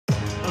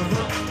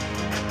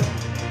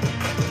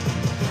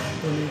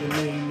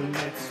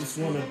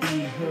just wanna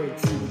be heard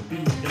to the beat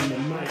in the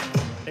mic.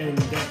 And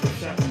that the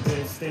shot and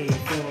then staying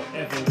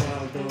forever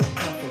while the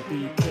copper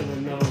be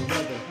killing all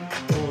weather.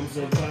 Poems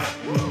about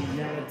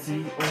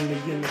reality, only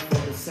in it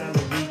for the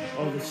salary.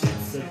 All the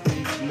shit's a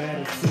big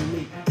matter to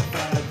me.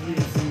 5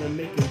 years in the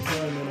making,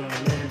 turning our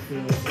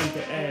landfills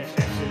into ash.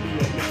 Actually,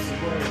 a mix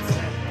of words,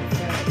 act and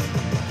facts.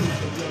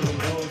 People young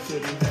and old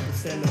shouldn't have to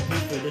stand up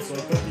for this.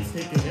 Or birthdays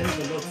taking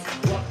envelopes.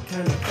 What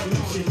kind of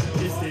fucking shit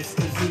is this?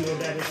 Cause you know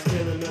that it's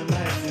killing the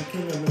lives and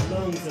killing the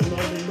lungs. And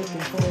all they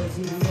looking for is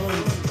new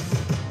funds.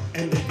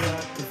 And they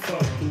got the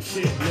fucking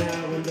shit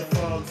now. And the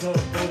fog's up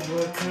over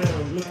a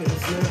town. Look at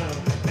us now.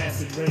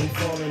 Acid rain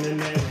falling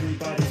and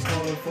everybody's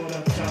calling for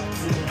the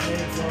chops in the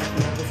heads off.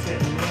 Now it's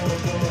getting all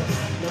dark.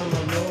 Now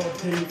my Lord,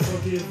 can you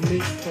forgive me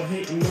for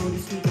hating on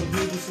these people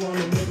who just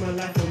wanna make my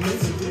life a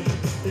misery?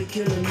 They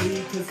killing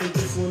me cause they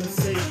just wanna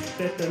say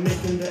that they're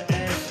making the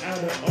ash out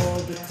of all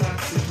the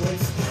toxic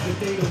waste. But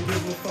they don't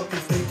give a fuck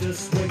cause they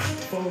just wait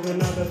for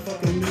another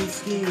fucking new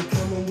scheme.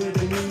 Coming with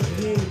a new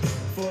theme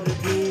for the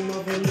dream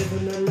of a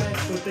living a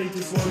life. But they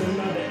just want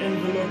another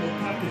envelope or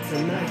pocket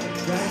tonight,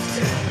 right?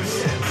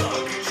 10%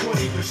 luck,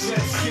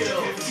 20%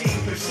 skill,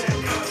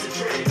 15%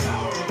 concentrated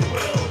power of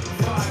will,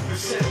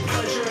 5%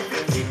 pleasure,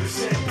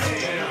 50%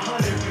 pain, and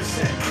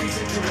 100%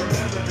 reason to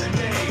remember the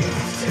name.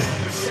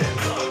 10%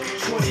 luck,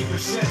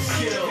 20%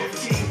 skill,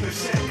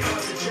 15%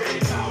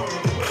 concentrated power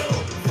of will,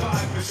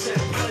 5%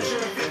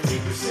 pleasure,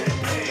 50%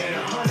 pain, and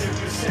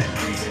 100%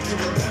 reason to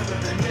remember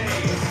the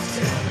name.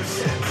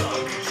 10%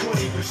 luck,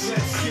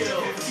 20%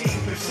 skill,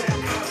 15%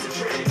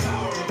 concentrated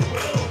power of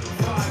will,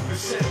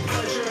 5%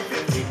 pleasure,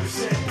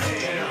 50%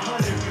 pain, and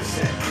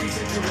 100%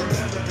 reason to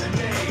remember the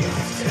name.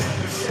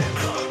 10%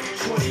 luck,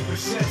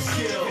 20%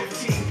 skill,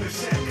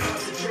 15%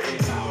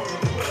 concentrated power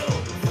of will,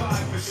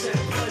 5%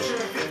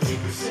 pleasure,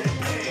 50%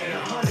 pain, and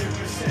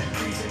 100%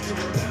 reason to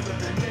remember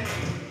the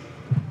name.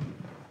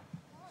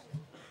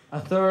 A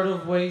third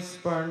of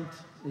waste burnt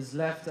is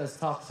left as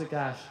toxic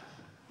ash.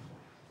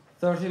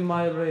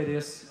 30-mile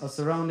radius of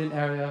surrounding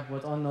area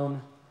with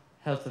unknown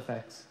health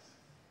effects.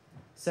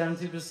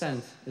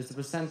 70% is the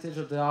percentage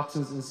of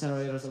dioxins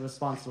incinerators are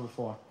responsible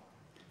for.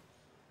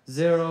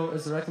 0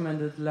 is the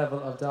recommended level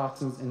of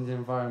dioxins in the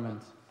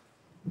environment.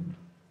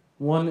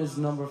 1 is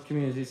the number of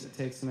communities it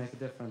takes to make a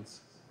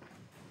difference.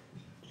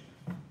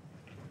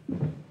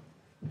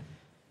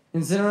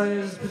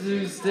 Incinerators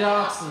produce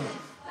dioxins.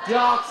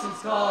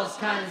 Dioxins cause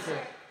cancer.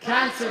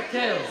 Cancer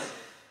kills.